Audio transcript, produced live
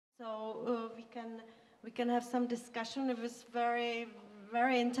so we can have some discussion. It was very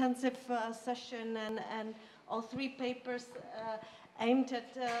intensive session, and all three papers aimed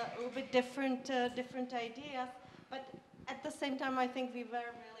at a little bit different ideas, but at the same time, I think we were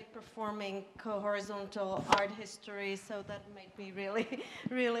really performing horizontal art history, so that made me really,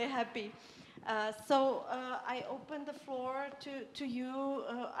 really happy. I open the floor to you.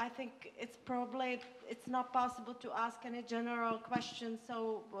 I think it's not possible to ask any general questions,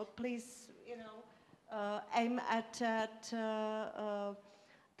 so please, aim at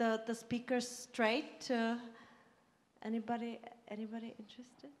the speakers straight. Anybody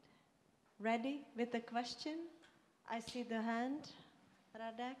interested? Ready with the question? I see the hand,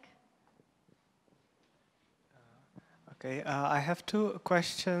 Radek. Okay, I have two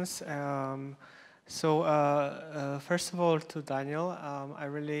questions. First of all, to Daniel, I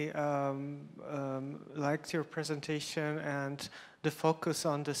really liked your presentation and the focus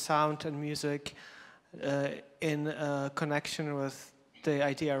on the sound and music in connection with the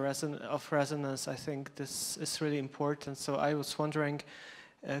idea of resonance. I think this is really important. So I was wondering,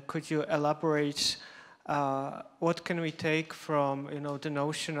 could you elaborate what can we take from the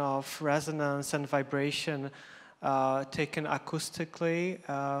notion of resonance and vibration taken acoustically,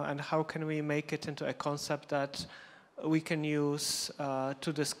 and how can we make it into a concept that we can use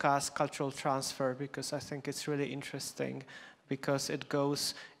to discuss cultural transfer, because I think it's really interesting, because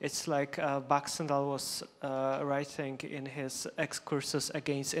it's like Baxendal was writing in his Excursus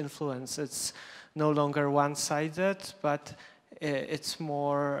Against Influence. It's no longer one-sided, but it's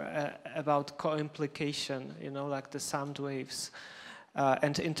more about co-implication, like the sound waves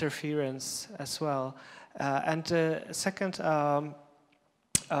and interference as well. And the second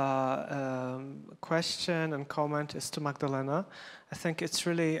question and comment is to Magdalena. I think it's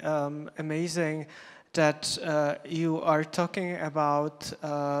really amazing that you are talking about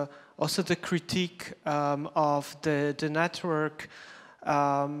also the critique of the network,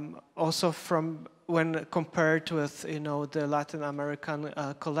 also from when compared with the Latin American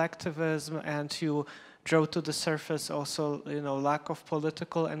collectivism, and you draw to the surface also lack of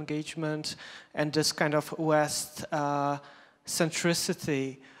political engagement and this kind of West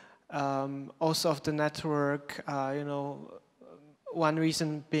centricity also of the network. One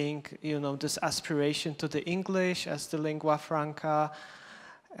reason being this aspiration to the English as the lingua franca,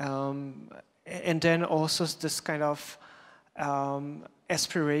 and then also this kind of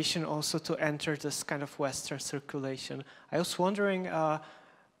aspiration also to enter this kind of Western circulation. I was wondering,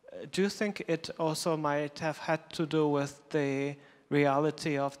 do you think it also might have had to do with the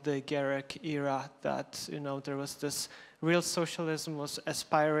reality of the Gierek era, that there was this real socialism was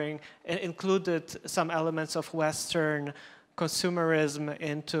aspiring, and included some elements of Western consumerism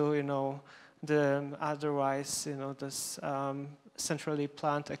into the otherwise this centrally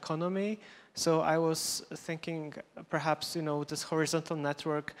planned economy? So I was thinking perhaps this horizontal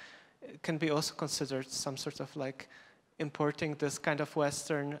network can be also considered some sort of like importing this kind of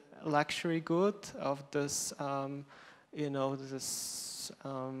Western luxury good of this, this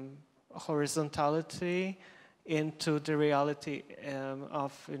horizontality into the reality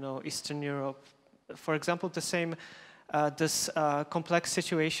of Eastern Europe. For example, the same this complex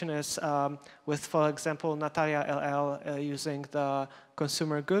situation is with, for example, Natalia LL using the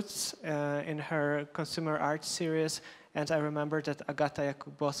consumer goods in her consumer art series, and I remember that Agata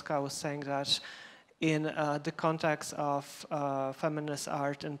Jakubowska was saying that in the context of feminist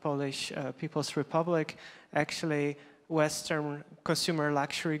art in Polish People's Republic, actually Western consumer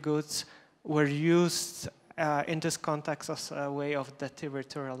luxury goods were used in this context as a way of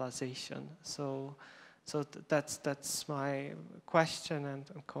deterritorialization. So that's my question and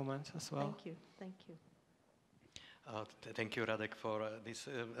comment as well. Thank you. Thank you, Radek, for this.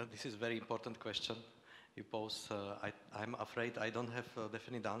 This is a very important question you pose. I'm afraid I don't have a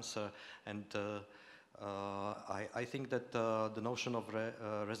definite answer, and I think that the notion of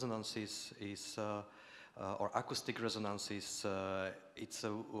resonance is or acoustic resonance is it's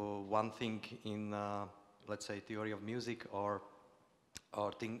one thing in let's say theory of music, or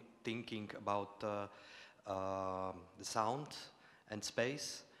thinking about the sound and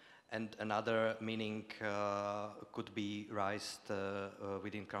space, and another meaning could be raised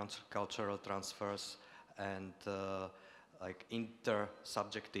within cultural transfers and like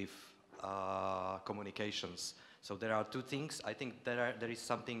intersubjective communications. So there are two things. I think there is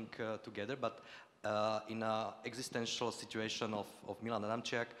something together, but in an existential situation of Milan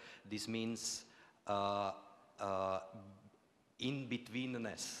Adamczyk, this means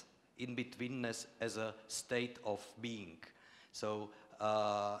in-betweenness as a state of being. So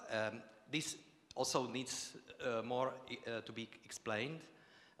this also needs more to be explained.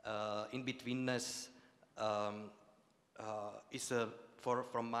 in-betweenness is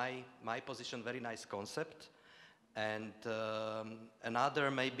from my position, very nice concept. And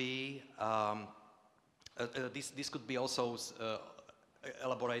another maybe, this could be also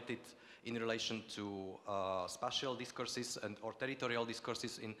elaborated in relation to spatial discourses or territorial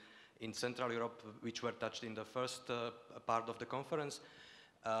discourses in Central Europe, which were touched in the first part of the conference.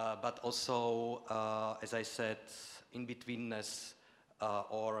 But also, as I said, in-betweenness,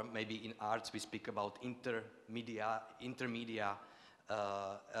 or maybe in arts we speak about intermedia,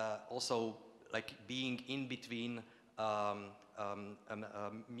 also like being in between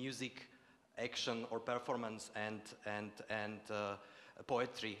music, action or performance and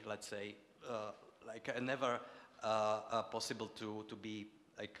poetry, let's say, like never possible to be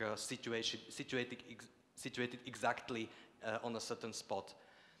like situated exactly on a certain spot.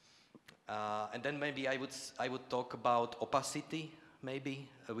 And then maybe I would talk about opacity, maybe,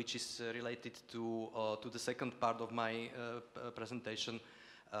 which is related to the second part of my presentation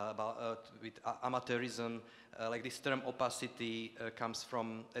with amateurism. Like this term opacity comes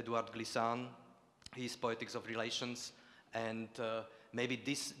from Edouard Glissant, his Poetics of Relations, and maybe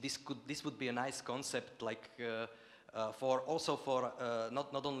this would be a nice concept, like for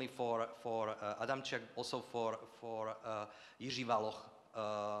not only for Adamczyk, also for Jiří Valoch.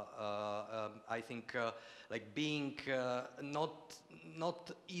 I think like being not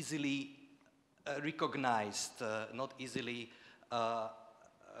easily recognized, not easily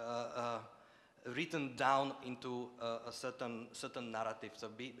written down into a certain narrative.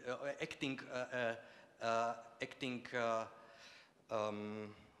 So acting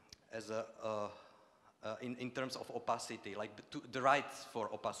as a in terms of opacity, like the rights for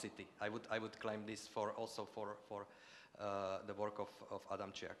opacity. I would claim this also for the work of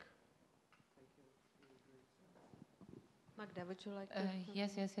Adamczyk. Magda, would you like to?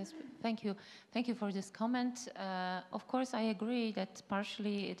 Yes. Thank you. Thank you for this comment. Of course, I agree that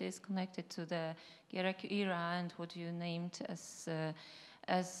partially it is connected to the Gierek era and what you named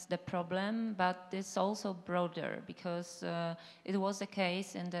as the problem, but it's also broader because it was the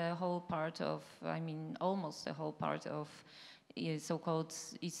case in the whole part of, I mean, almost the whole part of so-called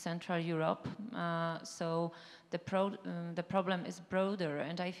East Central Europe. So the problem is broader,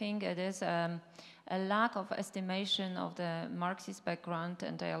 and I think it is a lack of estimation of the Marxist background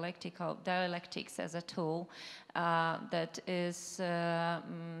and dialectics as a tool that is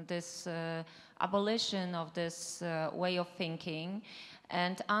this abolition of this way of thinking,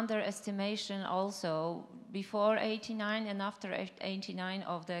 and underestimation also before 89 and after 89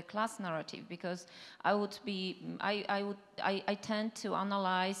 of the class narrative, because I tend to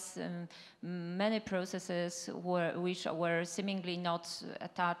analyze many processes which were seemingly not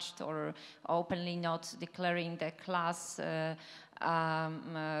attached or openly not declaring the class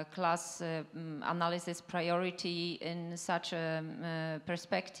analysis priority in such a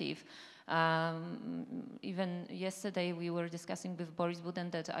perspective. Even yesterday we were discussing with Boris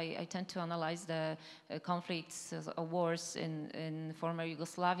Budin that I tend to analyze the conflicts, wars in former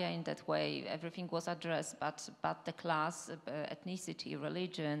Yugoslavia in that way. Everything was addressed, but the class, ethnicity,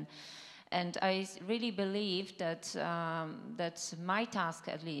 religion. And I really believe that that my task,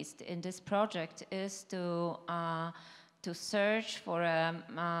 at least in this project, is to search for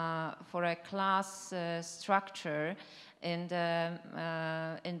a class structure in the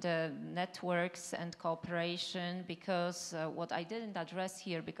networks and cooperation, because what I didn't address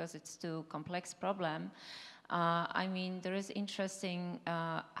here, because it's too complex problem, I mean, there is interesting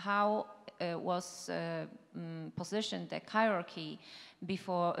how was positioned the hierarchy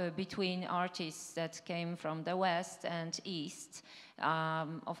between artists that came from the West and East.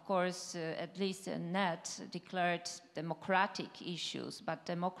 Of course, at least NET declared democratic issues, but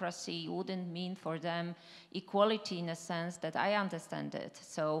democracy wouldn't mean for them equality in a sense that I understand it.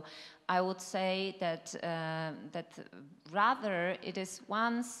 So I would say that that rather it is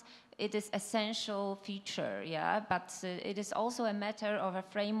essential feature, yeah, but it is also a matter of a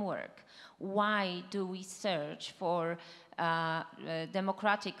framework. Why do we search for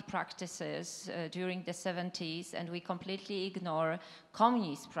democratic practices during the 70s and we completely ignore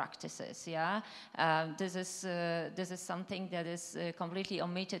communist practices? Yeah, this is something that is completely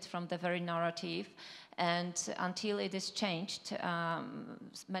omitted from the very narrative, and until it is changed,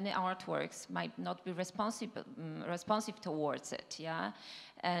 many artworks might not be responsive towards it. Yeah,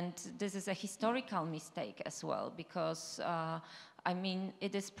 and this is a historical mistake as well, because I mean,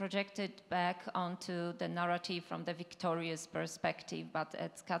 it is projected back onto the narrative from the victorious perspective, but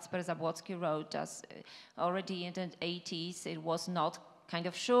as Kacper Zabłocki wrote us already in the 80s, it was not kind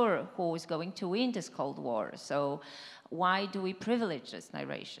of sure who is going to win this Cold War. So why do we privilege this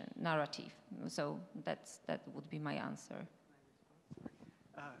narrative? So that would be my answer.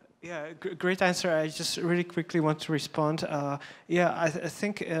 Yeah, great answer. I just really quickly want to respond. Yeah, I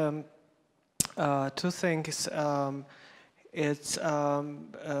think two things.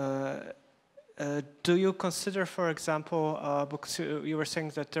 Do you consider, for example, because you were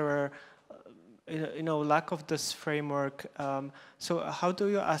saying that there were, lack of this framework. So how do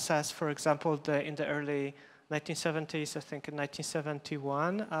you assess, for example, in the early 1970s, I think in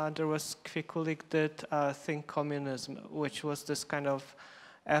 1971, there was Kwie Kulik did Think Communism, which was this kind of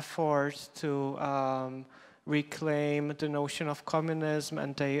effort to reclaim the notion of communism,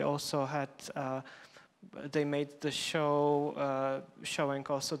 and they also had, they made the show showing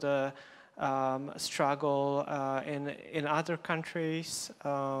also the struggle in other countries.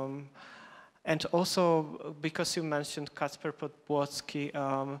 And also, because you mentioned Kacper Podwódzki,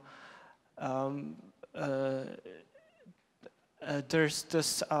 there's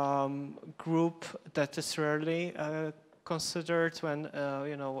this group that is rarely considered when,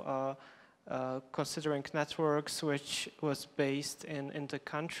 considering networks which was based in the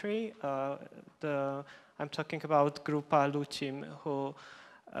country. I'm talking about Grupa Lucim, who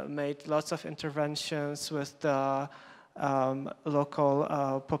made lots of interventions with the local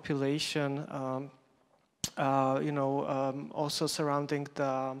population, also surrounding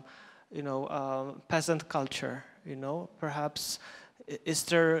the, peasant culture. Perhaps is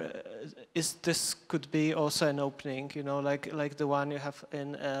this could be also an opening, like the one you have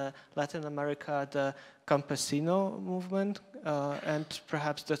in Latin America, the campesino movement, and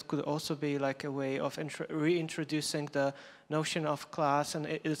perhaps that could also be like a way of reintroducing the notion of class and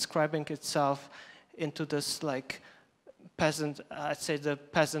describing itself into this like peasant, I'd say the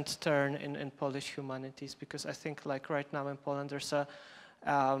peasant turn in Polish humanities, because I think like right now in Poland there's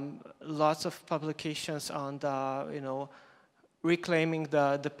lots of publications on the, reclaiming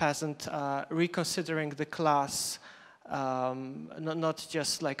the peasant, reconsidering the class, not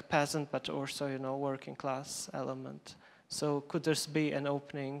just like peasant, but also, working class element. So could there be an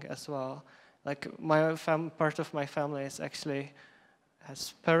opening as well? Like my part of my family is actually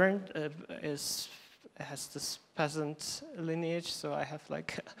has this peasant lineage, so I have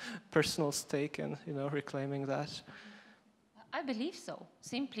like a personal stake in reclaiming that. I believe so.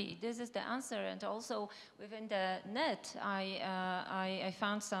 Simply, this is the answer. And also within the net, I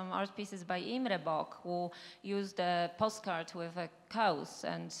found some art pieces by Imre Bock, who used a postcard with cows,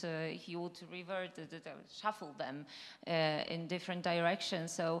 and he would shuffle them in different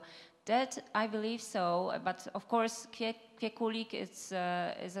directions. So that I believe so. But of course, Kwie Kulik is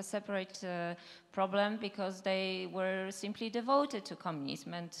a separate problem, because they were simply devoted to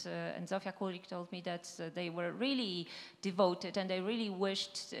communism, and Zofia Kulik told me that they were really devoted and they really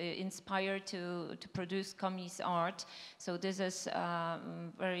wished, inspired to produce communist art. So this is a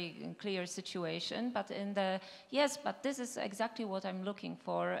very clear situation. But but this is exactly what I'm looking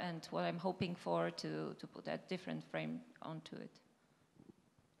for and what I'm hoping for, to put a different frame onto it.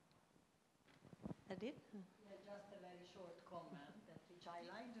 Edith? Just a very short comment, which I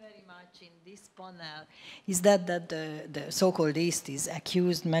liked very much in this panel, is that the so-called East is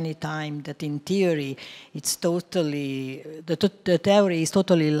accused many times that in theory it's totally, the theory is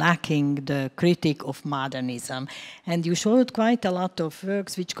totally lacking the critique of modernism. And you showed quite a lot of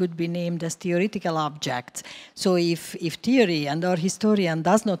works which could be named as theoretical objects. So if theory and our historian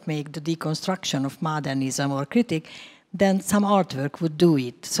does not make the deconstruction of modernism or critique, then some artwork would do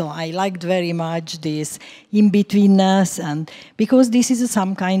it. So I liked very much this in-betweenness, and because this is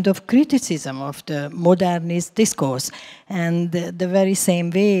some kind of criticism of the modernist discourse. And the very same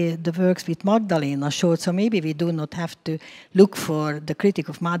way the works with Magdalena showed, so maybe we do not have to look for the critique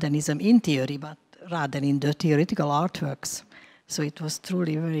of modernism in theory, but rather in the theoretical artworks. So it was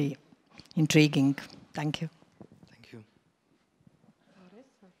truly very intriguing. Thank you. Thank you.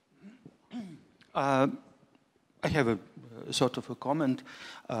 I have a sort of a comment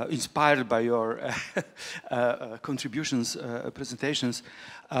inspired by your contributions, presentations.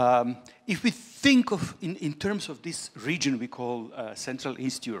 If we think of, in terms of this region we call Central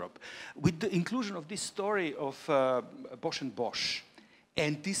East Europe, with the inclusion of this story of Bosch and Bosch,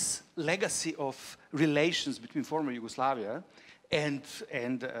 and this legacy of relations between former Yugoslavia and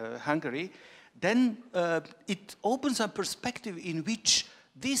Hungary, then it opens a perspective in which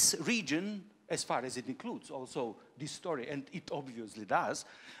this region, as far as it includes also this story, and it obviously does,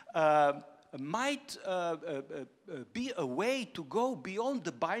 might be a way to go beyond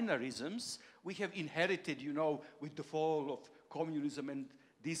the binarisms we have inherited, with the fall of communism and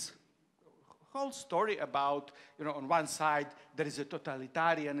this whole story about, you know, on one side there is a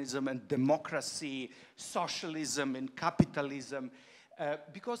totalitarianism and democracy, socialism and capitalism,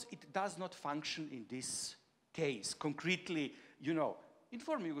 because it does not function in this case. Concretely, you know, in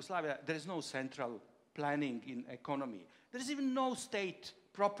former Yugoslavia, there is no central planning in economy. There is even no state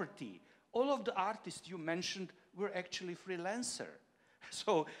property. All of the artists you mentioned were actually freelancers.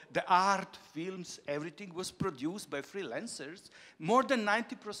 So the art, films, everything was produced by freelancers. More than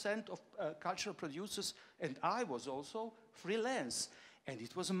 90% of cultural producers, and I was also freelance. And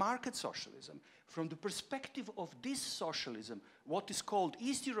it was a market socialism. From the perspective of this socialism, what is called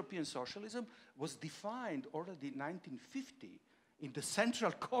East European socialism was defined already in 1950 in the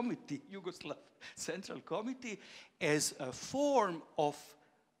Central Committee, Yugoslav Central Committee, as a form of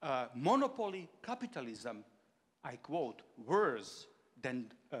monopoly capitalism, I quote, worse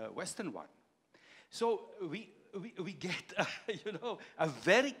than Western one. So we get, you know, a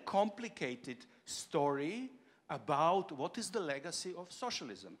very complicated story about what is the legacy of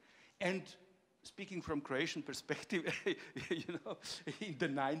socialism. And speaking from Croatian perspective, you know, in the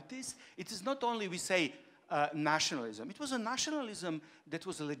 90s, it is not only, we say, nationalism. It was a nationalism that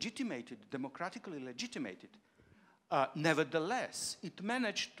was legitimated, democratically legitimated. Nevertheless, it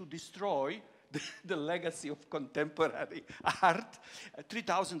managed to destroy the legacy of contemporary art.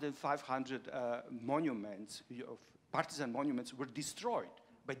 3,500 monuments, of partisan monuments, were destroyed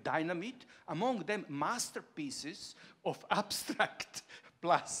by dynamite, among them masterpieces of abstract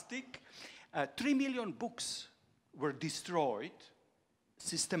plastic. 3 million books were destroyed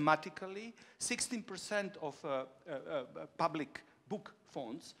systematically. 16% of public book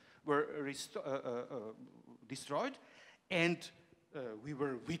fonds were destroyed, and we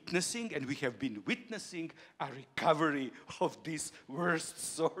were witnessing, and we have been witnessing, a recovery of this worst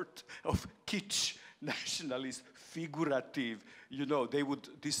sort of kitsch nationalist, figurative, you know, they would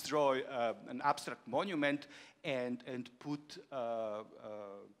destroy an abstract monument and put a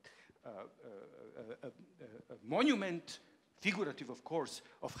monument, figurative of course,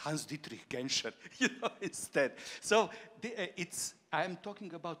 of Hans Dietrich Genscher, you know, instead. So I'm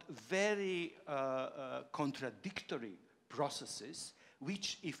talking about very contradictory processes,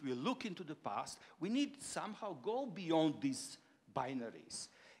 which, if we look into the past, we need somehow go beyond these binaries.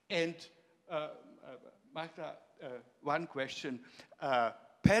 And Magda, one question: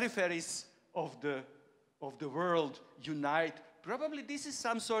 peripheries of the world unite. Probably this is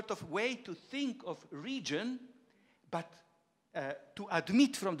some sort of way to think of region, but to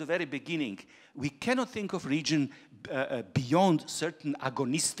admit from the very beginning, we cannot think of region beyond certain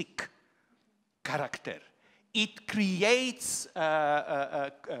agonistic character. It creates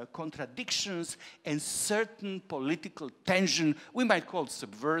contradictions and certain political tension. We might call it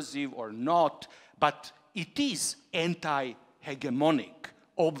subversive or not, but it is anti-hegemonic,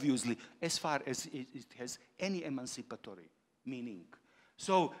 obviously, as far as it has any emancipatory meaning.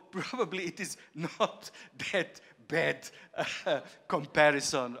 So probably it is not that bad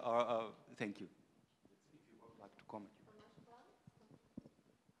comparison. Thank you. If you would like to comment.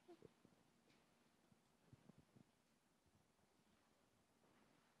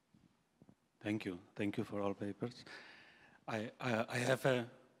 Thank you. Thank you for all papers. I have a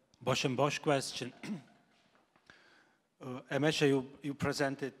Bosch and Bosch question. Emesha, you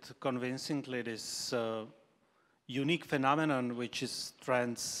presented convincingly this unique phenomenon which is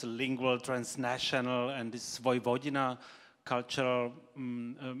translingual, transnational, and this Vojvodina cultural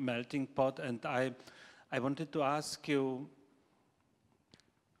melting pot. And I wanted to ask you,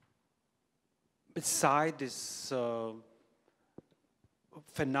 beside this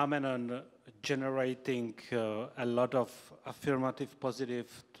phenomenon generating a lot of affirmative,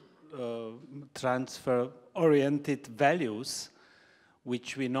 positive, transfer-oriented values,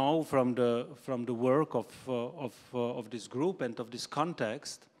 which we know from the work of this group and of this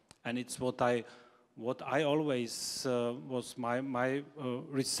context, and it's what I always was my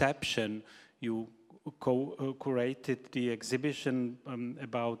reception. You curated the exhibition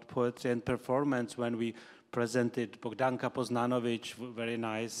about poetry and performance when we presented Bogdanka Poznanović, very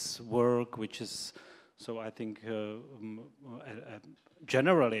nice work, which is, so I think,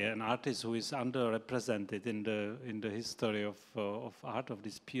 generally an artist who is underrepresented in the history of art of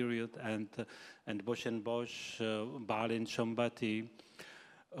this period, and Bosch and Bosch, Balint Shombati,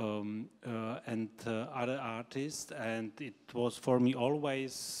 and other artists, and it was for me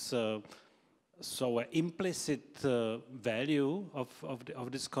always so an implicit value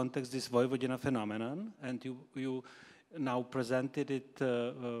of this context, this Vojvodina phenomenon, and you now presented it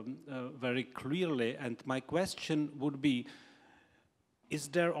very clearly. And my question would be, is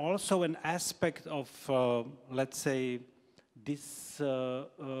there also an aspect of, let's say, this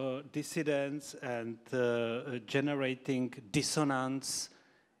dissidence and generating dissonance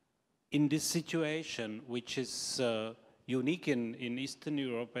in this situation, which is unique in Eastern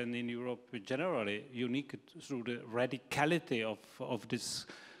Europe and in Europe generally, unique through the radicality of this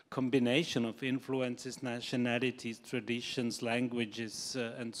combination of influences, nationalities, traditions, languages,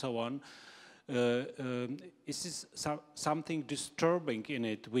 and so on. Is this something disturbing in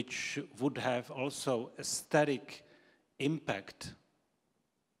it, which would have also aesthetic impact?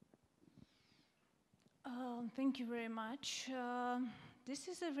 Thank you very much. This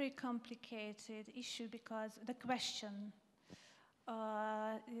is a very complicated issue because the question,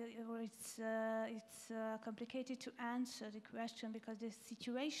 it's complicated to answer the question because the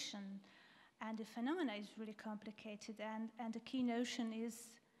situation and the phenomena is really complicated, and the key notion is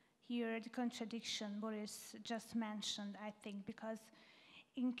here the contradiction Boris just mentioned, I think, because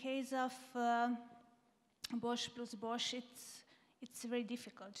in case of Bosch plus Bosch, it's very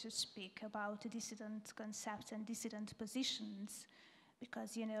difficult to speak about dissident concepts and dissident positions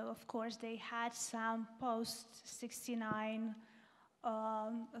because, you know, of course, they had some post-69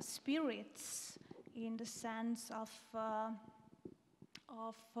 spirits in the sense of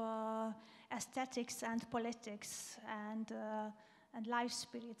aesthetics and politics and life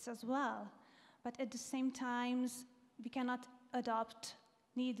spirits as well. But at the same time, we cannot adopt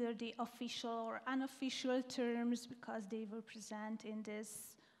neither the official or unofficial terms because they were present in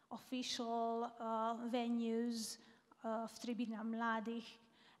these official venues of Tribuna Mladých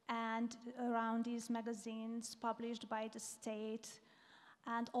and around these magazines published by the state.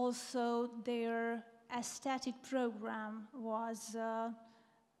 And also their aesthetic program was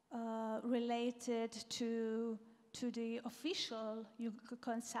related to the official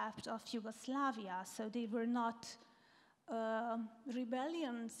concept of Yugoslavia. So they were not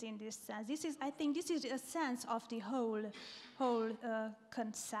rebellions in this sense. I think this is a sense of the whole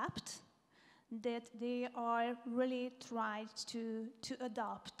concept, that they are really tried to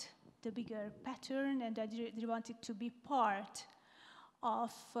adopt the bigger pattern and that they wanted to be part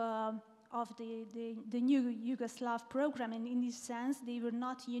of the new Yugoslav program. And in this sense, they were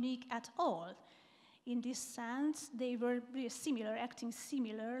not unique at all. In this sense, they were really similar, acting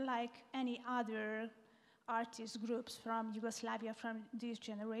similar like any other artist groups from Yugoslavia from this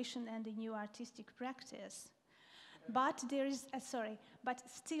generation and the new artistic practice. But there is, but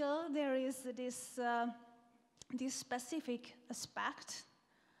still there is this specific aspect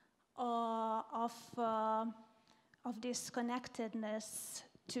of this connectedness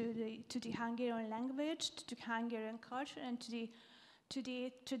to the Hungarian language, to the Hungarian culture, and to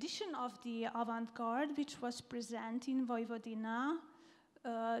the tradition of the avant-garde, which was present in Vojvodina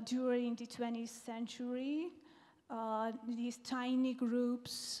during the 20th century. These tiny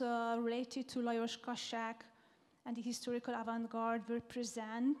groups related to Lajos Kossuth and the historical avant-garde were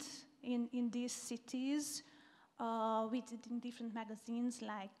present in these cities in different magazines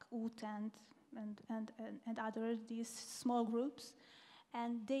like Út and other these small groups,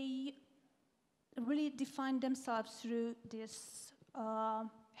 and they really defined themselves through this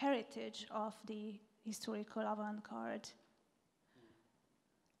heritage of the historical avant-garde.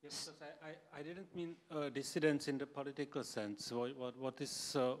 Yes, because I didn't mean dissidents in the political sense. What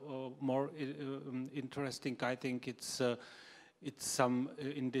is more interesting, I think, it's some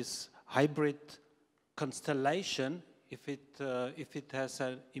in this hybrid constellation. If it has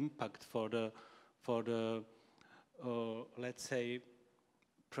an impact for the let's say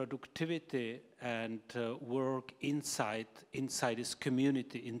productivity and work inside this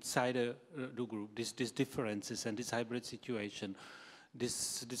community, inside the group, these differences and this hybrid situation.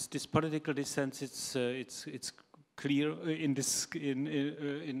 This political dissent, it's clear in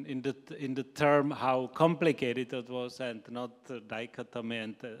the term how complicated it was, and not dichotomy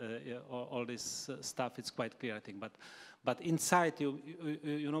and all this stuff. It's quite clear, I think. But inside,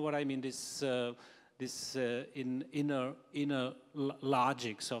 you know what I mean. This inner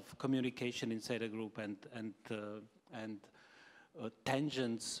logics of communication inside a group and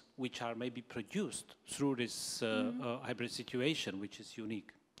tangents which are maybe produced through this hybrid situation, which is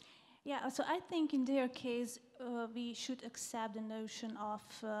unique. Yeah, so I think in their case, we should accept the notion of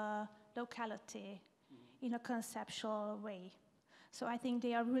locality in a conceptual way. So I think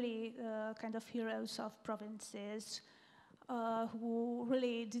they are really kind of heroes of provinces who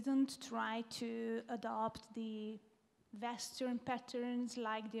really didn't try to adopt the Western patterns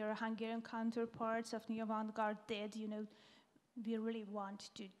like their Hungarian counterparts of the avant-garde did, you know. We really want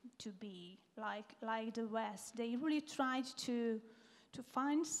to be like the West. They really tried to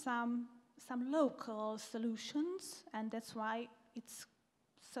find some local solutions, and that's why it's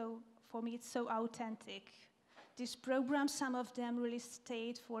so, for me, it's so authentic, these programs, some of them really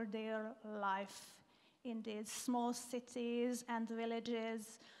stayed for their life in these small cities and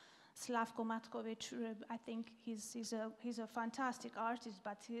villages. Slavko Matkovic, I think he's a fantastic artist,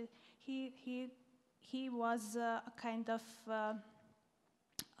 but he was a kind of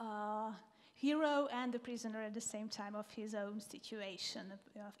hero and a prisoner at the same time of his own situation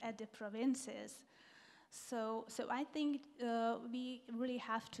at the provinces. So I think we really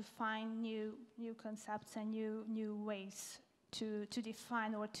have to find new concepts and new ways to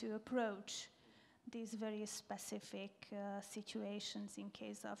define or to approach these very specific situations in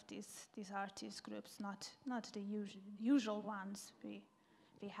case of these artist groups, not the usual ones we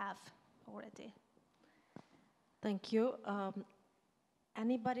have already. Thank you.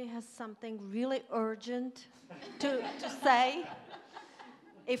 Anybody has something really urgent to say?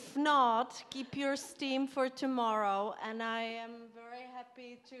 If not, keep your steam for tomorrow. And I am very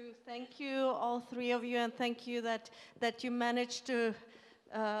happy to thank you, all three of you, and thank you that you managed to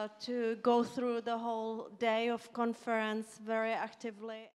go through the whole day of conference very actively.